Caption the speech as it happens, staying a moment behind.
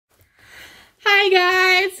Hi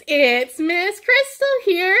guys, it's Ms Christel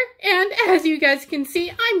here, and as you guys can see,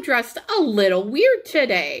 I'm dressed a little weird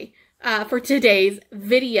today for today's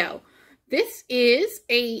video. This is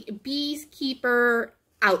a beekeeper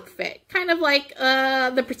outfit, kind of like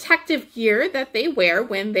the protective gear that they wear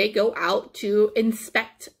when they go out to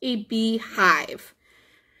inspect a beehive.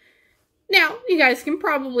 Now, you guys can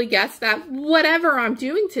probably guess that whatever I'm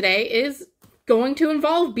doing today is going to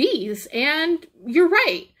involve bees, and you're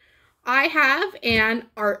right. I have an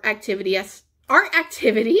art activity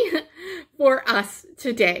for us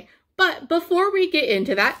today. But before we get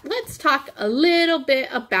into that, let's talk a little bit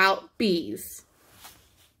about bees.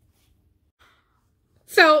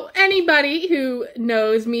 So anybody who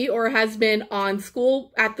knows me or has been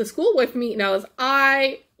at the school with me knows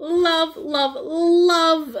I love, love,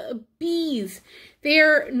 love bees.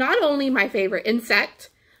 They're not only my favorite insect,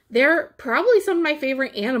 they're probably some of my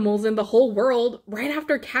favorite animals in the whole world, right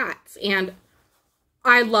after cats, and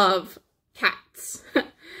I love cats.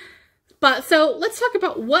 So let's talk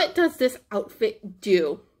about what does this outfit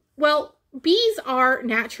do? Well, bees are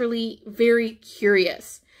naturally very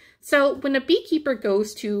curious. So when a beekeeper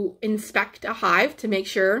goes to inspect a hive to make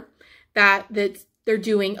sure that they're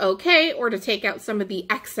doing okay or to take out some of the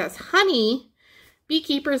excess honey,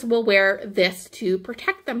 beekeepers will wear this to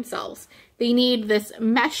protect themselves. They need this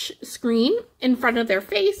mesh screen in front of their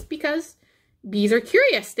face because bees are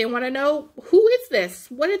curious. They want to know, who is this?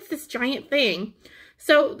 What is this giant thing?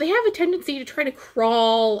 So they have a tendency to try to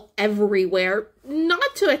crawl everywhere,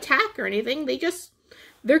 not to attack or anything.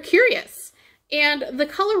 They're curious. And the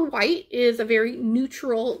color white is a very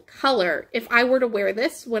neutral color. If I were to wear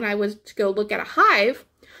this when I was to go look at a hive,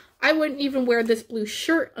 I wouldn't even wear this blue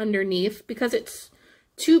shirt underneath because it's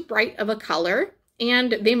too bright of a color.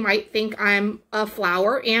 And they might think I'm a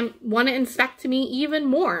flower and want to inspect me even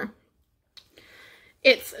more.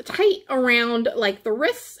 It's tight around like the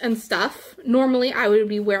wrists and stuff. Normally I would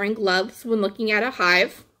be wearing gloves when looking at a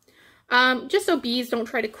hive, just so bees don't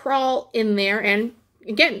try to crawl in there. And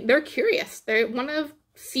again, they're curious. They want to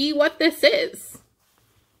see what this is.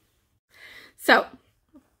 So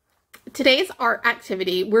today's art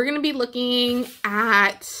activity, we're going to be looking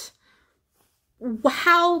at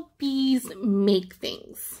how bees make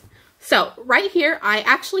things. So right here, I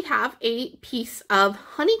actually have a piece of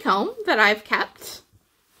honeycomb that I've kept.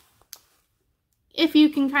 If you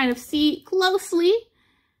can kind of see closely,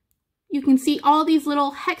 you can see all these little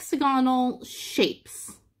hexagonal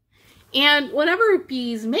shapes. And whenever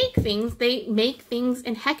bees make things, they make things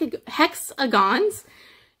in hexagons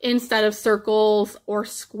instead of circles or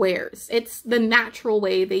squares. It's the natural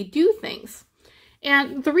way they do things.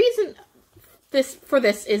 And the reason for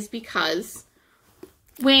this is because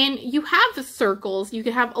when you have the circles, you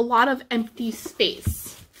can have a lot of empty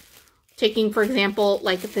space. Taking, for example,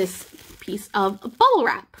 like this piece of bubble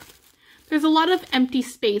wrap. There's a lot of empty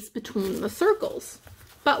space between the circles.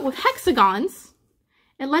 But with hexagons,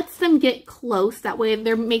 it lets them get close. That way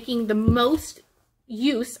they're making the most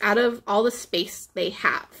use out of all the space they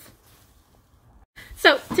have.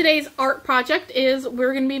 So today's art project is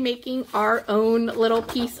we're going to be making our own little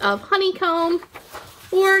piece of honeycomb,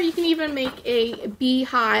 or you can even make a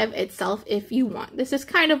beehive itself if you want. This is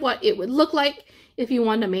kind of what it would look like if you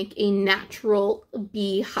want to make a natural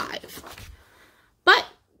beehive. But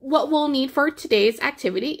what we'll need for today's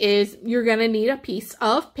activity is you're going to need a piece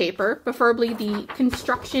of paper, preferably the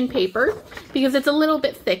construction paper, because it's a little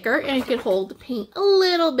bit thicker and it can hold the paint a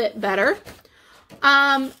little bit better.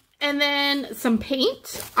 And then some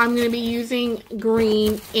paint. I'm going to be using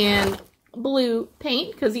green and blue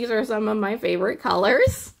paint because these are some of my favorite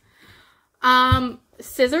colors.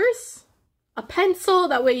 Scissors, a pencil,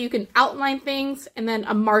 that way you can outline things, and then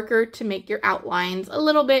a marker to make your outlines a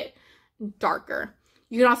little bit darker.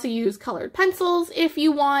 You can also use colored pencils if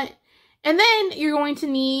you want. And then you're going to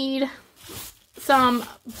need some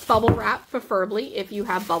bubble wrap, preferably if you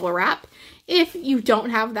have bubble wrap. If you don't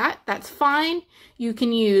have that, that's fine. You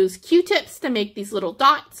can use Q-tips to make these little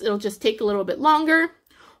dots. It'll just take a little bit longer.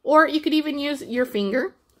 Or you could even use your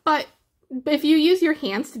finger. But if you use your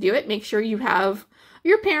hands to do it, make sure you have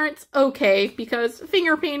your parents okay, because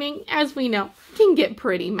finger painting, as we know, can get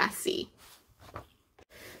pretty messy.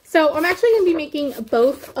 So I'm actually going to be making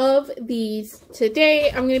both of these today.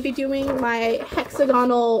 I'm going to be doing my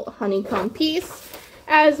hexagonal honeycomb piece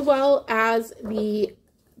as well as the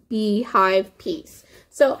beehive piece.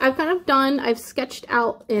 So I've sketched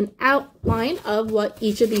out an outline of what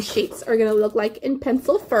each of these shapes are going to look like in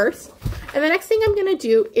pencil first. And the next thing I'm going to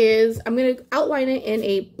do is I'm going to outline it in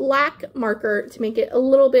a black marker to make it a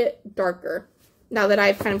little bit darker. Now that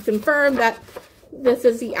I've kind of confirmed that this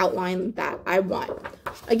is the outline that I want.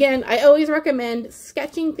 Again, I always recommend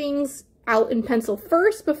sketching things out in pencil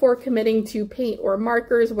first before committing to paint or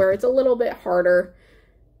markers, where it's a little bit harder,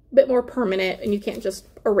 a bit more permanent, and you can't just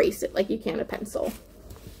erase it like you can a pencil.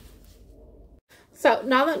 So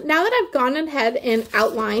now that I've gone ahead and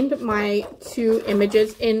outlined my two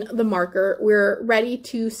images in the marker, we're ready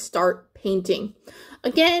to start painting.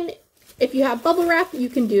 Again, if you have bubble wrap, you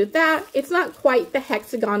can do that. It's not quite the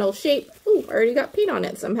hexagonal shape. Ooh, I already got paint on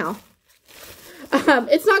it somehow.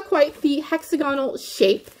 It's not quite the hexagonal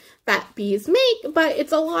shape that bees make, but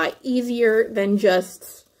it's a lot easier than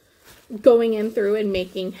just going in through and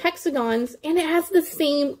making hexagons, and it has the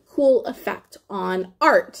same cool effect on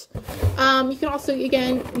art. You can also,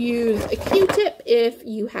 again, use a Q-tip if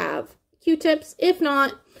you have Q-tips. If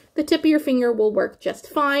not, the tip of your finger will work just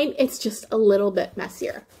fine. It's just a little bit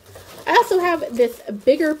messier. I also have this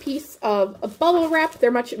bigger piece of bubble wrap.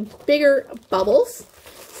 They're much bigger bubbles,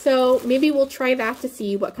 so maybe we'll try that to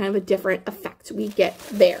see what kind of a different effect we get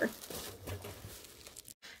there.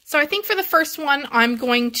 So I think for the first one, I'm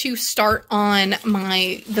going to start on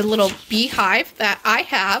the little beehive that I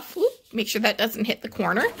have. Ooh, make sure that doesn't hit the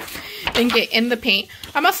corner and get in the paint.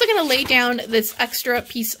 I'm also going to lay down this extra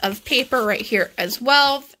piece of paper right here as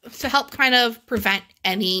well to help kind of prevent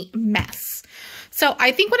any mess. So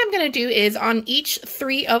I think what I'm going to do is on each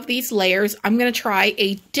 3 of these layers, I'm going to try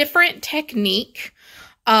a different technique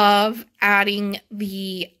of adding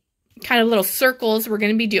the kind of little circles we're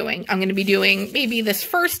going to be doing. I'm going to be doing maybe this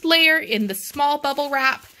first layer in the small bubble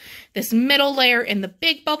wrap, this middle layer in the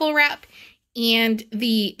big bubble wrap, and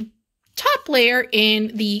the top layer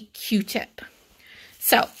in the Q-tip.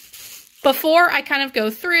 So before I kind of go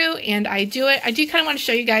through and I do it, I do kind of want to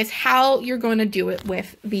show you guys how you're going to do it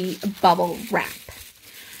with the bubble wrap.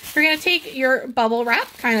 You're going to take your bubble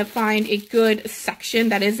wrap, kind of find a good section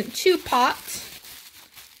that isn't too popped.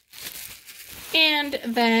 And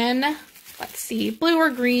then, let's see, blue or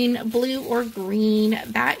green,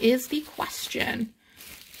 that is the question.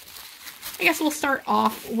 I guess we'll start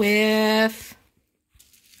off with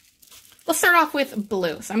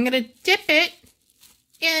blue. So I'm going to dip it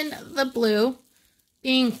in the blue,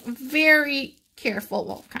 being very careful,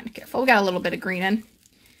 well, kind of careful. We got a little bit of green in.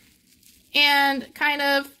 And kind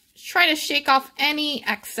of try to shake off any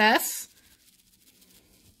excess.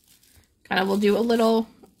 Kind of we'll do a little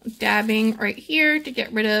dabbing right here to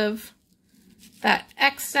get rid of that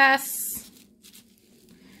excess.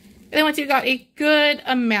 And then once you've got a good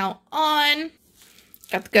amount on,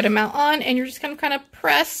 and you're just gonna kind of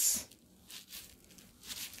press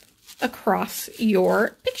across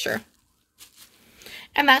your picture.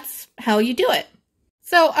 And that's how you do it.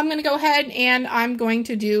 So I'm gonna go ahead and I'm going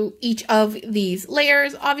to do each of these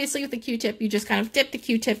layers. Obviously with the Q-tip, you just kind of dip the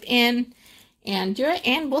Q-tip in and do it,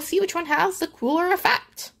 and we'll see which one has the cooler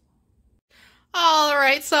effect. All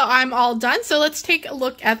right, so I'm all done. So let's take a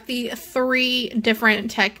look at the 3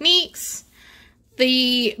 different techniques.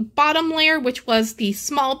 The bottom layer, which was the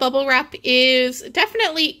small bubble wrap, is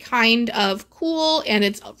definitely kind of cool and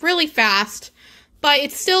it's really fast, but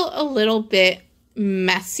it's still a little bit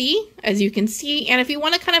messy, as you can see. And if you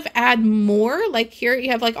want to kind of add more, like here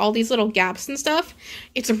you have like all these little gaps and stuff,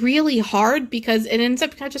 it's really hard because it ends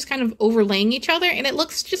up just kind of overlaying each other and it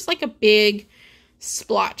looks just like a big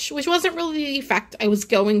splotch, which wasn't really the effect I was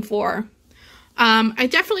going for. I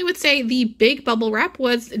definitely would say the big bubble wrap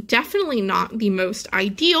was definitely not the most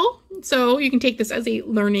ideal, so you can take this as a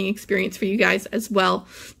learning experience for you guys as well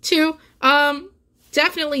too.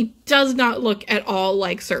 Definitely does not look at all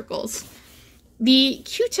like circles. The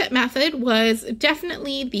Q-tip method was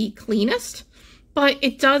definitely the cleanest, but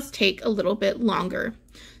it does take a little bit longer.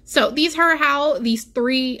 So these are how these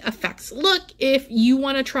 3 effects look if you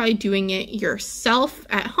want to try doing it yourself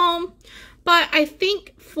at home. But I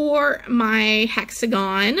think for my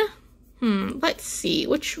hexagon, let's see,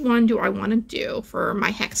 which one do I want to do for my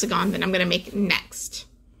hexagon that I'm going to make next?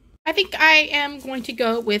 I think I am going to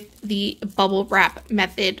go with the bubble wrap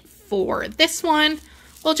method for this one.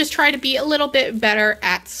 We'll just try to be a little bit better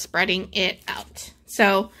at spreading it out.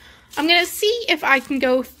 So I'm going to see if I can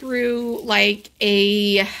go through like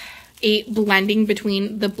a blending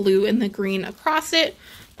between the blue and the green across it,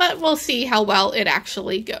 but we'll see how well it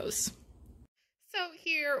actually goes. So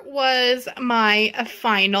here was my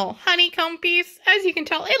final honeycomb piece. As you can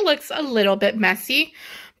tell, it looks a little bit messy,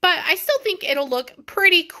 but I still think it'll look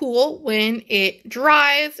pretty cool when it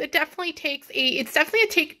dries. It's definitely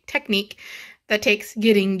a technique that takes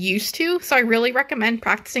getting used to, so I really recommend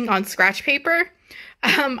practicing on scratch paper.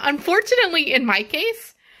 Unfortunately, in my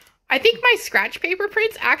case, I think my scratch paper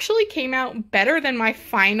prints actually came out better than my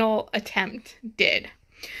final attempt did.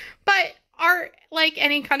 But art, like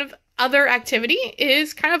any kind of other activity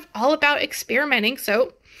is kind of all about experimenting.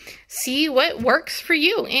 So see what works for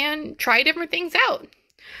you and try different things out.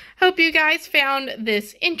 Hope you guys found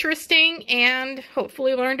this interesting and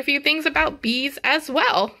hopefully learned a few things about bees as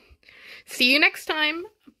well. See you next time.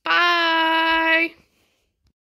 Bye!